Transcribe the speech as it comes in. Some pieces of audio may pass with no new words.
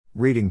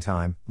Reading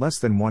time, less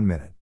than 1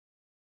 minute.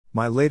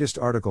 My latest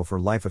article for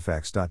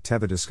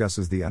lifeeffects.tv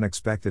discusses the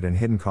unexpected and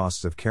hidden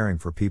costs of caring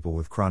for people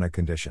with chronic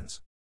conditions.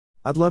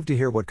 I'd love to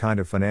hear what kind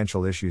of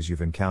financial issues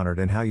you've encountered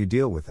and how you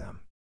deal with them.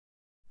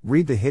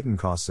 Read the hidden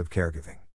costs of caregiving.